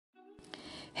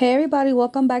Hey everybody,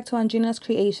 welcome back to Andrina's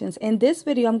Creations. In this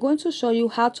video, I'm going to show you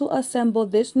how to assemble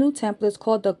this new template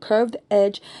called the Curved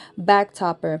Edge Bag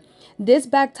Topper. This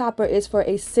bag topper is for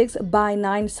a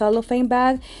 6x9 cellophane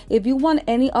bag. If you want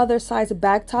any other size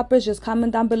bag toppers, just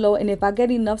comment down below, and if I get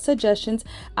enough suggestions,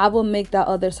 I will make that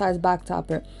other size bag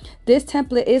topper. This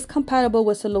template is compatible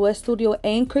with Silhouette Studio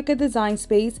and Cricut Design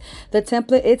Space. The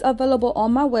template is available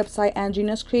on my website,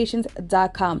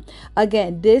 andrinaskreations.com.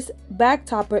 Again, this bag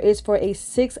topper is for a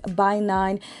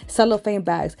 6x9 cellophane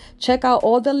bags. Check out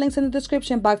all the links in the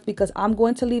description box because I'm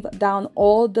going to leave down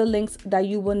all the links that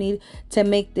you will need to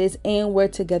make this and where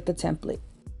to get the template.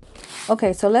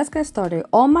 Okay, so let's get started.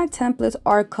 All my templates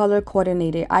are color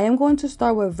coordinated. I am going to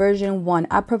start with version 1.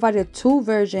 I provided 2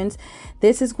 versions.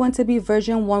 This is going to be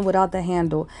version 1 without the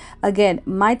handle. Again,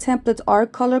 my templates are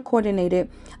color coordinated.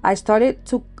 I started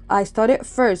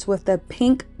first with the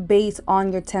pink base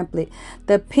on your template.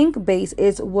 The pink base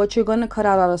is what you're going to cut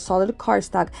out of solid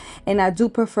cardstock, and I do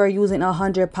prefer using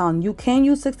 100 pound. You can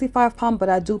use 65 pound, but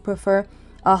I do prefer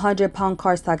 100 pound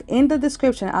cardstock. In the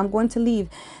description, I'm going to leave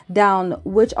down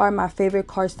which are my favorite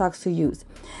cardstocks to use.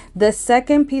 The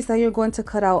second piece that you're going to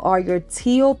cut out are your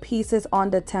teal pieces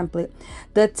on the template.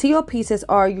 The teal pieces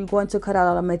are you're going to cut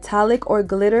out a metallic or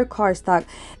glitter cardstock.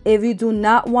 If you do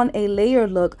not want a layer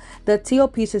look, the teal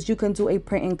pieces you can do a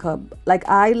print and cut. Like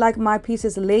I like my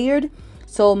pieces layered,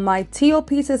 so my teal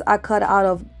pieces I cut out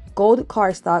of gold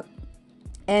cardstock.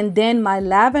 And then my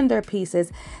lavender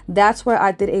pieces, that's where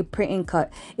I did a print and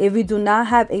cut. If you do not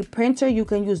have a printer, you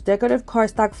can use decorative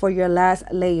cardstock for your last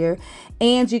layer,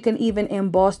 and you can even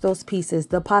emboss those pieces.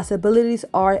 The possibilities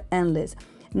are endless.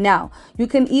 Now, you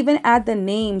can even add the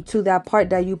name to that part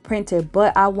that you printed,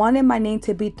 but I wanted my name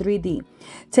to be 3D.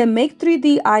 To make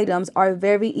 3D items are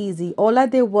very easy. All I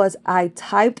did was I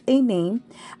typed a name.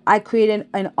 I created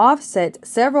an offset,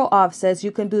 several offsets.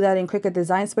 You can do that in Cricut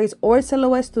Design Space or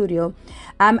Silhouette Studio.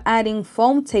 I'm adding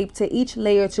foam tape to each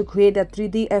layer to create that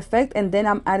 3D effect, and then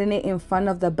I'm adding it in front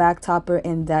of the bag topper,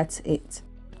 and that's it.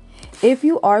 If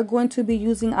you are going to be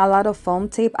using a lot of foam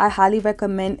tape, I highly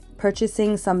recommend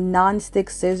purchasing some non-stick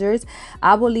scissors.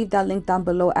 I will leave that link down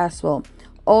below as well.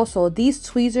 Also, these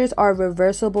tweezers are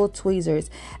reversible tweezers.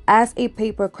 As a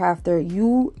paper crafter,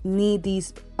 you need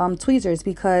these tweezers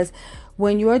because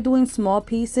when you are doing small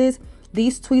pieces,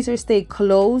 these tweezers stay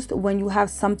closed when you have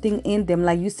something in them.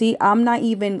 Like you see, I'm not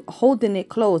even holding it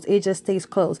closed. It just stays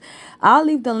closed. I'll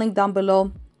leave the link down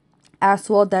below as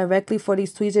well directly for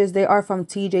these tweezers. They are from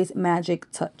TJ's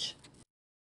Magic Touch.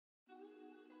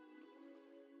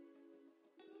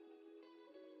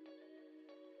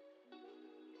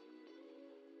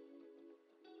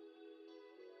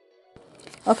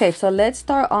 Okay, so let's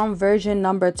start on version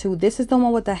number 2. This is the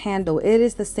one with the handle. It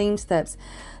is the same steps.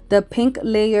 The pink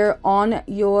layer on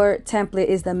your template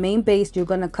is the main base. You're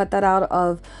going to cut that out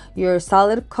of your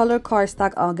solid color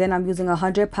cardstock. Again, I'm using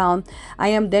 100 pound. I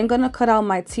am then going to cut out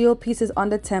my teal pieces on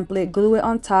the template, glue it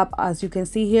on top. As you can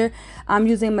see here, I'm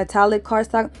using metallic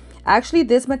cardstock. Actually,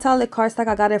 this metallic cardstock,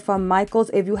 I got it from Michael's.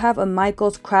 If you have a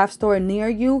Michael's craft store near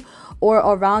you or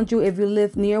around you, if you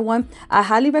live near one, I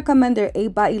highly recommend their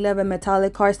 8x11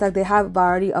 metallic cardstock. They have a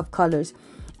variety of colors.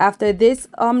 After this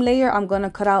layer, I'm going to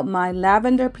cut out my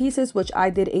lavender pieces, which I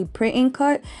did a print and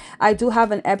cut. I do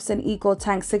have an Epson Eco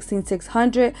Tank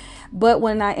 16600, but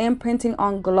when I am printing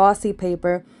on glossy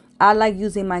paper, I like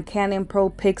using my Canon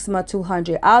Pro Pixma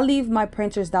 200. I'll leave my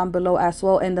printers down below as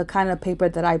well and the kind of paper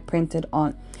that I printed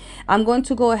on. I'm going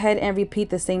to go ahead and repeat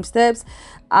the same steps.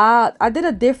 I did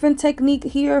a different technique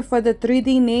here for the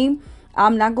 3D name.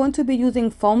 I'm not going to be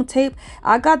using foam tape.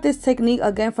 I got this technique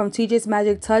again from TJ's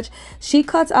Magic Touch. She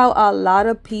cuts out a lot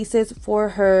of pieces for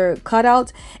her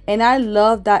cutouts, and I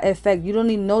love that effect. You don't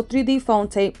need no 3D foam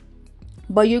tape,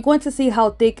 but you're going to see how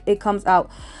thick it comes out.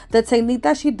 The technique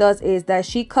that she does is that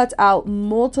she cuts out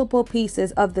multiple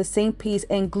pieces of the same piece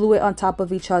and glue it on top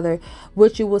of each other,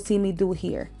 which you will see me do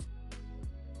here.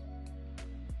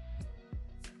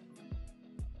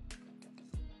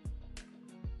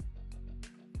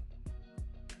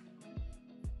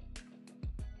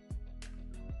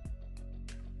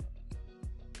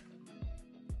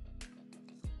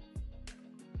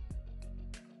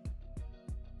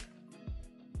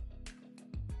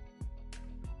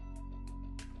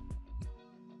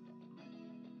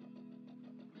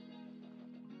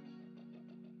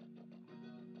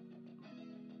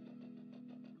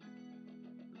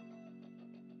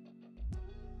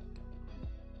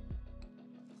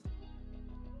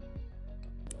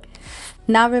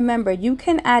 Now remember, you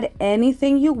can add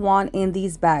anything you want in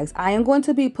these bags. I am going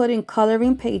to be putting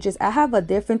coloring pages. I have a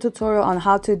different tutorial on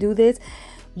how to do this.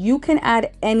 You can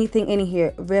add anything in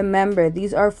here. Remember,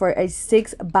 these are for a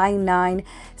 6x9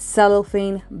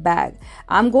 cellophane bag.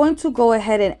 I'm going to go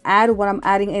ahead and add what I'm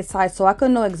adding inside so I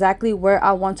can know exactly where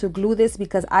I want to glue this,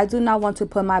 because I do not want to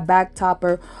put my bag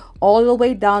topper all the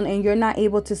way down and you're not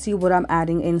able to see what I'm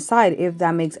adding inside, if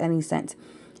that makes any sense.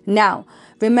 Now,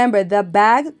 remember, the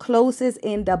bag closes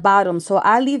in the bottom, so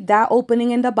I leave that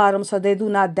opening in the bottom so they do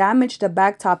not damage the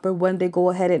bag topper when they go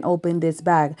ahead and open this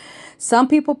bag. Some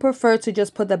people prefer to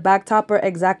just put the bag topper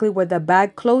exactly where the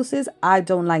bag closes. I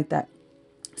don't like that.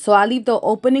 So I leave the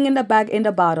opening in the bag in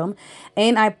the bottom,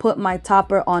 and I put my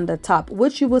topper on the top,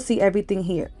 which you will see everything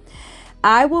here.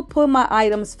 I will put my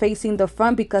items facing the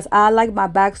front because I like my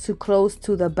bags to close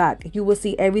to the back. You will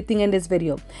see everything in this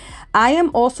video. I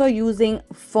am also using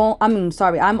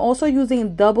I'm also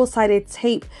using double-sided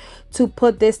tape to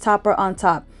put this topper on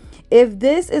top. If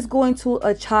this is going to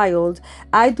a child,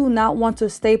 I do not want to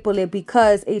staple it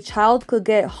because a child could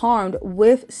get harmed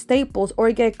with staples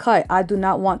or get cut. I do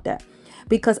not want that.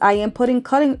 Because I am putting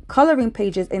coloring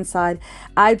pages inside,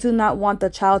 I do not want the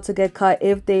child to get cut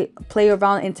if they play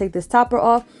around and take this topper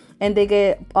off and they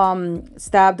get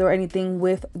stabbed or anything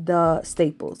with the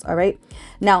staples. All right,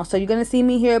 now, so you're gonna see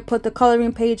me here put the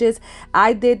coloring pages.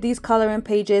 I did these coloring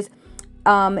pages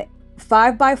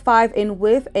 5x5 in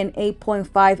width and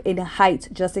 8.5 in height,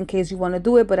 just in case you want to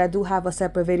do it, but I do have a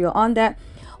separate video on that.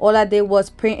 All I did was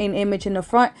print an image in the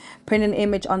front, print an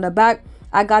image on the back.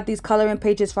 I got these coloring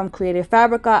pages from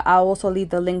Fabrica. I'll also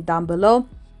leave the link down below.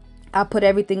 I put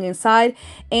everything inside,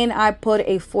 and I put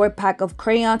a 4-pack of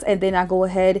crayons, and then I go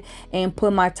ahead and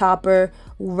put my topper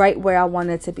right where I want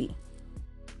it to be.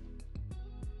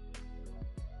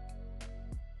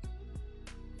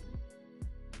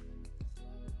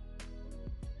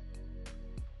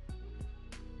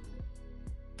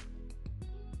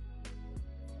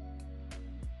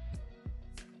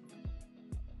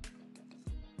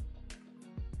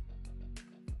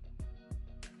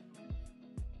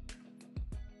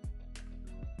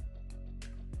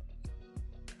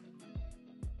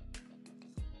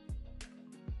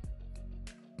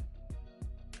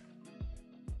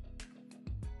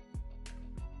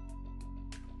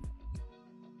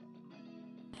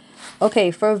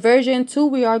 Okay, for version 2,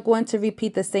 we are going to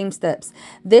repeat the same steps.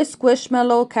 This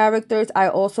Squishmallow characters, I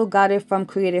also got it from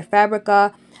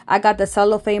Fabrica. I got the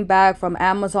cellophane bag from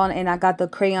Amazon, and I got the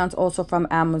crayons also from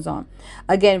Amazon.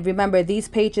 Again, remember, these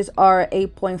pages are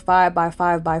 8.5 by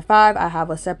 5 by 5. I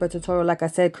have a separate tutorial, like I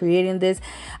said, creating this.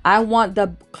 I want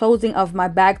the closing of my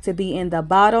bag to be in the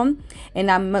bottom,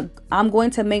 and I'm going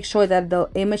to make sure that the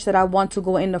image that I want to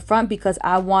go in the front, because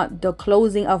I want the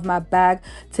closing of my bag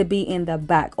to be in the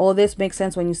back. All this makes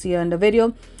sense when you see it in the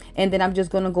video. And then I'm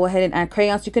just going to go ahead and add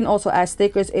crayons. You can also add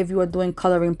stickers if you are doing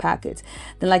coloring packets.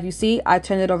 Then, like you see, I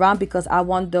turn it around because I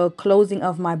want the closing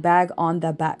of my bag on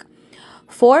the back.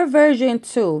 For version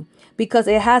 2, because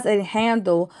it has a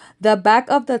handle, the back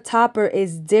of the topper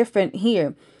is different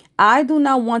here. I do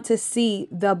not want to see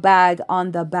the bag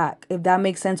on the back, if that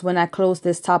makes sense, when I close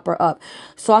this topper up.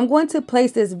 So I'm going to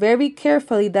place this very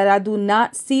carefully that I do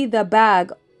not see the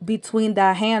bag between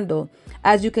that handle.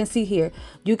 As you can see here,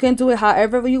 you can do it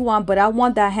however you want, but I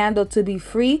want that handle to be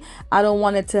free. I don't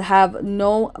want it to have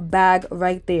no bag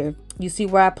right there. You see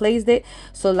where I placed it?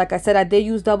 So like I said, I did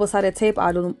use double-sided tape.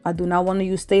 I do not want to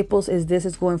use staples, as this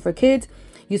is going for kids.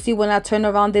 You see when I turn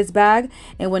around this bag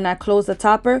and when I close the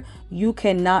topper, you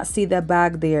cannot see the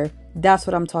bag there. That's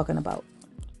what I'm talking about.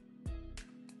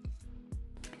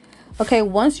 Okay,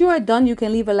 once you are done, you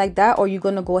can leave it like that, or you're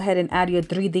going to go ahead and add your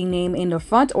 3D name in the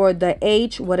front, or the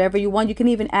age, whatever you want. You can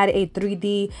even add a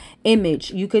 3D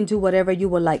image. You can do whatever you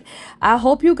would like. I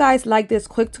hope you guys like this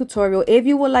quick tutorial. If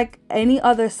you would like any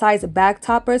other size bag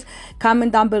toppers,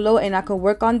 comment down below and I can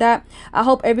work on that. I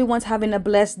hope everyone's having a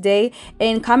blessed day,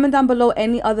 and comment down below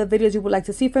any other videos you would like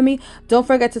to see from me. Don't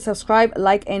forget to subscribe,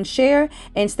 like, and share,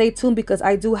 and stay tuned because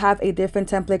I do have a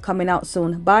different template coming out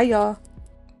soon. Bye, y'all.